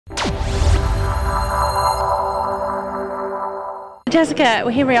Jessica, well,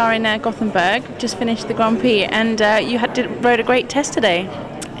 here we are in Gothenburg, just finished the Grand Prix, and you rode a great test today.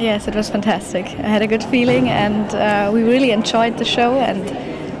 Yes, it was fantastic. I had a good feeling, and we really enjoyed the show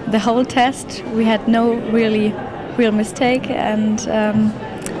and the whole test. We had no real mistake, and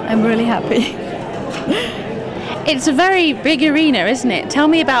I'm really happy. It's a very big arena, isn't it? Tell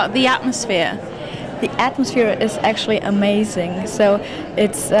me about the atmosphere. The atmosphere is actually amazing. So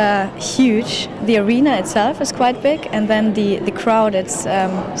it's huge. The arena itself is quite big, and then the crowd, it's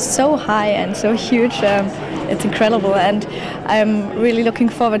so high and so huge. It's incredible, and I'm really looking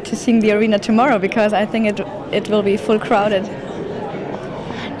forward to seeing the arena tomorrow because I think it will be full crowded.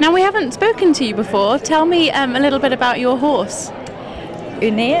 Now, we haven't spoken to you before. Tell me a little bit about your horse.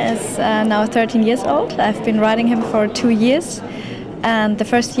 Une is now 13 years old. I've been riding him for 2 years. And the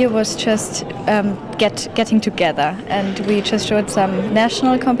first year was just getting together, and we just rode some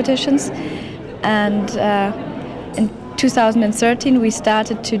national competitions. And in 2013 we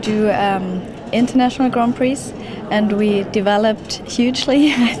started to do international Grand Prix, and we developed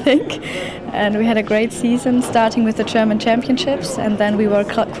hugely, I think. And we had a great season, starting with the German Championships, and then we were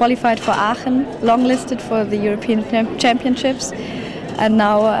qualified for Aachen, longlisted for the European Championships, and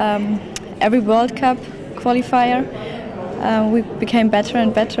now every World Cup qualifier. We became better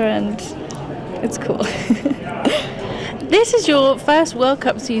and better, and it's cool. This is your first World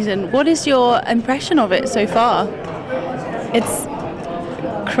Cup season. What is your impression of it so far? It's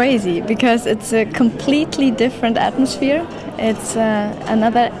crazy because it's a completely different atmosphere. It's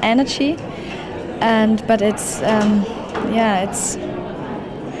another energy, but it's it's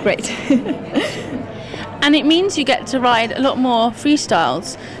great. And it means you get to ride a lot more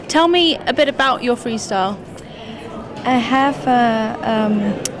freestyles. Tell me a bit about your freestyle. I have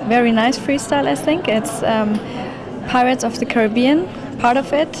a very nice freestyle, I think. It's Pirates of the Caribbean, part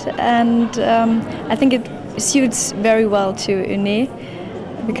of it, and I think it suits very well to Une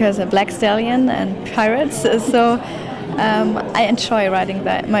because a black stallion and pirates. So I enjoy riding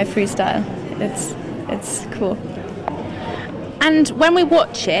my freestyle. It's cool. And when we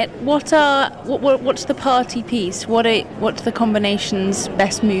watch it, what's the party piece? What's the combination's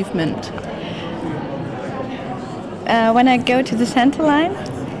best movement? When I go to the center line,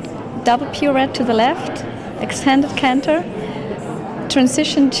 double pirouette to the left, extended canter,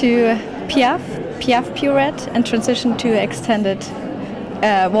 transition to piaffe pirouette, and transition to extended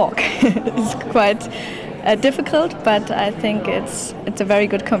walk. It's quite difficult, but I think it's a very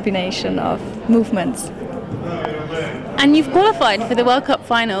good combination of movements. And you've qualified for the World Cup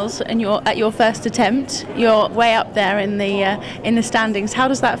finals, and you're at your first attempt. You're way up there in the standings. How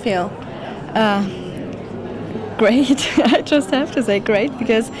does that feel? Great. I just have to say great,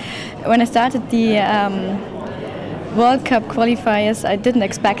 because when I started the World Cup qualifiers, I didn't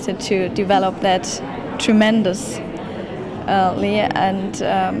expect it to develop that tremendously, and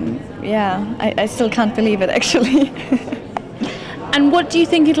I still can't believe it, actually. And what do you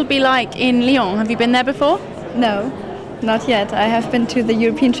think it'll be like in Lyon? Have you been there before? No, not yet. I have been to the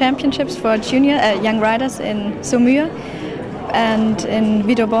European Championships for junior young riders in Saumur and in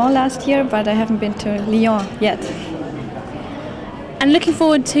Göteborg last year, but I haven't been to Lyon yet. And looking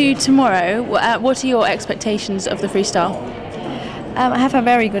forward to tomorrow, what are your expectations of the freestyle? I have a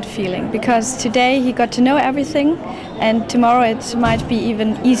very good feeling, because today he got to know everything, and tomorrow it might be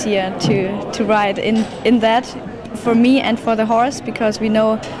even easier to ride in that for me and for the horse, because we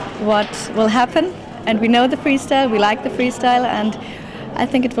know what will happen, and we know the freestyle, we like the freestyle, and I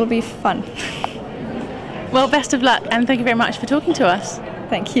think it will be fun. Well, best of luck, and thank you very much for talking to us.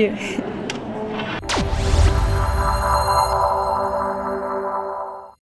 Thank you.